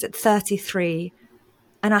diagnosed at 33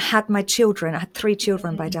 and I had my children. I had 3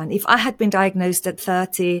 children by then. If I had been diagnosed at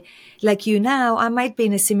 30, like you now, I might be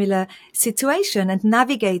in a similar situation and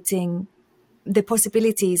navigating the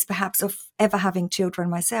possibilities perhaps of ever having children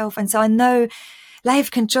myself. And so I know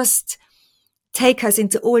life can just take us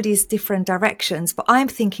into all these different directions, but I'm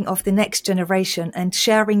thinking of the next generation, and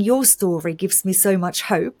sharing your story gives me so much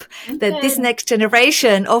hope that this next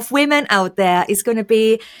generation of women out there is going to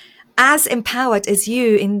be as empowered as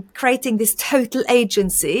you in creating this total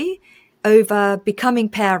agency over becoming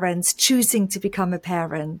parents, choosing to become a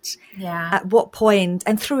parent. Yeah. At what point,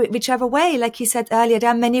 and through it, whichever way. Like you said earlier,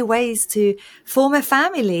 there are many ways to form a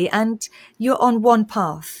family, and you're on one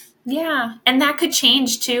path. Yeah. And that could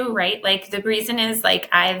change too, right? Like the reason is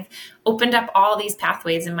I've opened up all these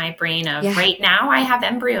pathways in my brain of right now I have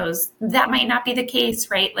embryos. That might not be the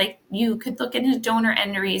case, right? Like you could look into donor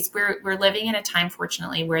embryos. We're living in a time,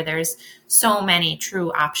 fortunately, where there's so many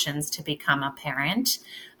true options to become a parent.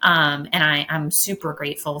 And I'm super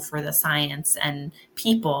grateful for the science and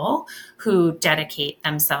people who dedicate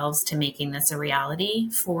themselves to making this a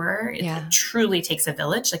reality. It truly takes a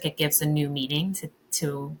village. Like it gives a new meaning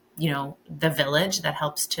to the village that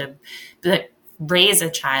helps to raise a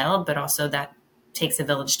child, but also that takes a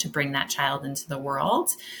village to bring that child into the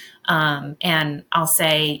world. And I'll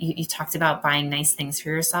say, you talked about buying nice things for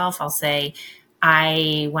yourself. I'll say,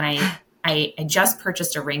 I just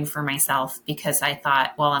purchased a ring for myself because I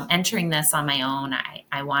thought, well, I'm entering this on my own.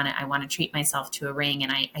 I want to treat myself to a ring.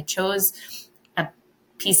 And I chose a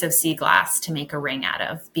piece of sea glass to make a ring out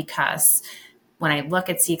of, because when I look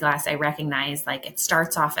at sea glass, I recognize it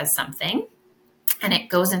starts off as something and it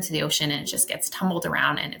goes into the ocean and it just gets tumbled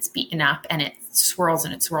around and it's beaten up and it swirls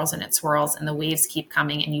and it swirls and it swirls and the waves keep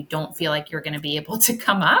coming and you don't feel like you're going to be able to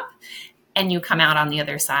come up, and you come out on the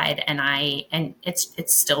other side and it's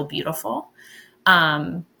still beautiful.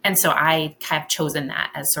 And so I have chosen that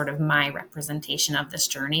as sort of my representation of this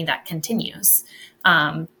journey that continues.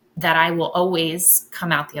 That I will always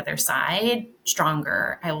come out the other side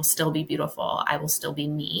stronger. I will still be beautiful. I will still be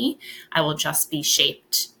me. I will just be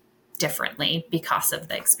shaped differently because of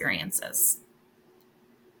the experiences.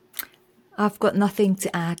 I've got nothing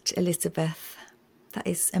to add, Elizabeth. That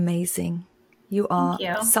is amazing. You are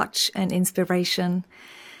such an inspiration,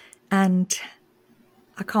 and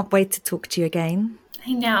I can't wait to talk to you again.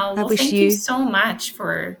 I know. Well, thank you so much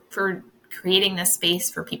for creating this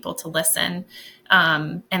space for people to listen,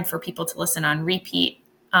 and for people to listen on repeat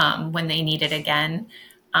when they need it again.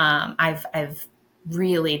 I've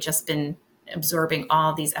really just been absorbing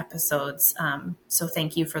all these episodes. So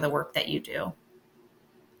thank you for the work that you do.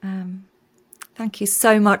 Thank you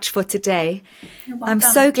so much for today. You're welcome. I'm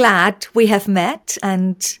so glad we have met.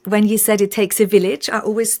 And when you said it takes a village, I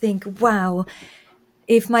always think, wow,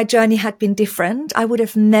 if my journey had been different, I would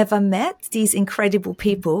have never met these incredible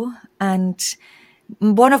people. And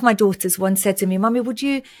one of my daughters once said to me, Mummy, would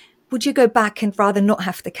you go back and rather not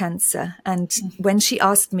have the cancer? And when she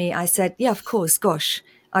asked me, I said, yeah, of course, gosh,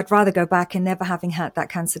 I'd rather go back and never having had that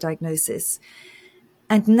cancer diagnosis.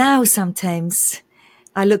 And now sometimes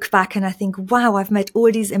I look back and I think, wow, I've met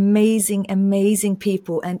all these amazing, amazing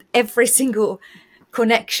people, and every single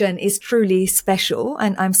connection is truly special.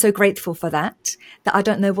 And I'm so grateful for that I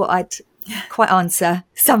don't know what I'd quite answer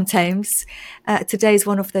sometimes. Today is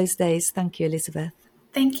one of those days. Thank you, Elizabeth.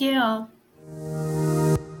 Thank you.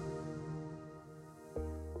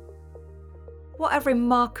 What a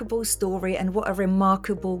remarkable story and what a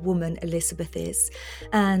remarkable woman Elizabeth is.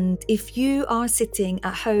 And if you are sitting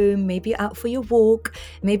at home, maybe you're out for your walk,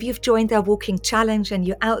 maybe you've joined our walking challenge and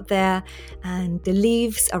you're out there and the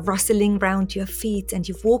leaves are rustling around your feet and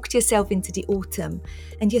you've walked yourself into the autumn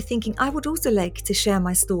and you're thinking, I would also like to share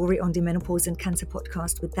my story on the Menopause and Cancer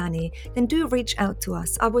podcast with Danny, then do reach out to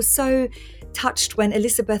us. I was so touched when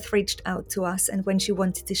Elizabeth reached out to us and when she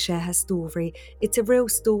wanted to share her story. It's a real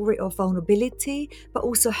story of vulnerability, but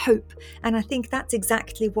also hope. And I think that's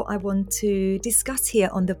exactly what I want to discuss here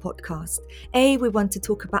on the podcast. We want to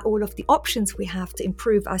talk about all of the options we have to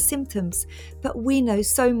improve our symptoms, but we know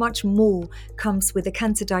so much more comes with a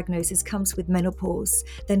cancer diagnosis, comes with menopause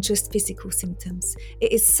than just physical symptoms.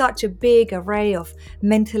 It is such a big array of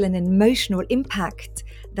mental and emotional impact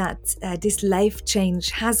that this life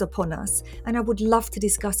change has upon us. And I would love to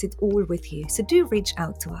discuss it all with you. So do reach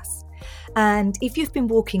out to us. And if you've been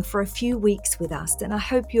walking for a few weeks with us, then I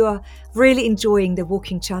hope you are really enjoying the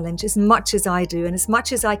walking challenge as much as I do, and as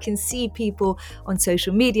much as I can see people on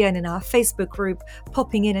social media and in our Facebook group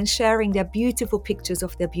popping in and sharing their beautiful pictures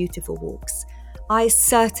of their beautiful walks. I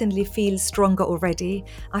certainly feel stronger already.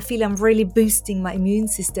 I feel I'm really boosting my immune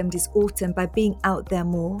system this autumn by being out there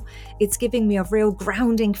more. It's giving me a real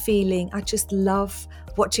grounding feeling. I just love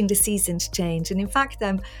watching the seasons change. And in fact,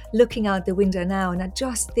 I'm looking out the window now and I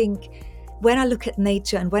just think, when I look at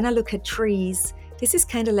nature and when I look at trees, this is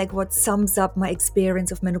kind of like what sums up my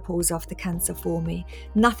experience of menopause after cancer for me.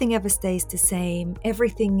 Nothing ever stays the same.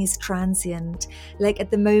 Everything is transient. Like at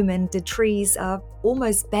the moment, the trees are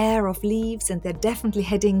almost bare of leaves and they're definitely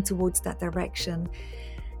heading towards that direction.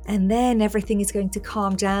 And then everything is going to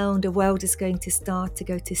calm down. The world is going to start to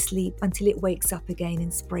go to sleep until it wakes up again in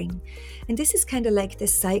spring. And this is kind of like the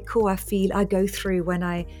cycle I feel I go through when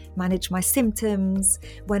I manage my symptoms,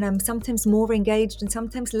 when I'm sometimes more engaged and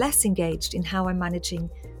sometimes less engaged in how I'm managing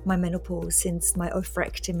my menopause since my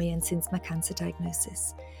oophorectomy and since my cancer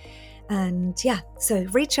diagnosis. And so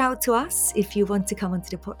reach out to us if you want to come onto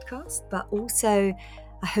the podcast, but also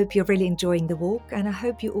I hope you're really enjoying the walk, and I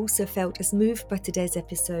hope you also felt as moved by today's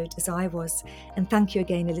episode as I was. And thank you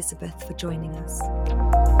again, Elizabeth, for joining us.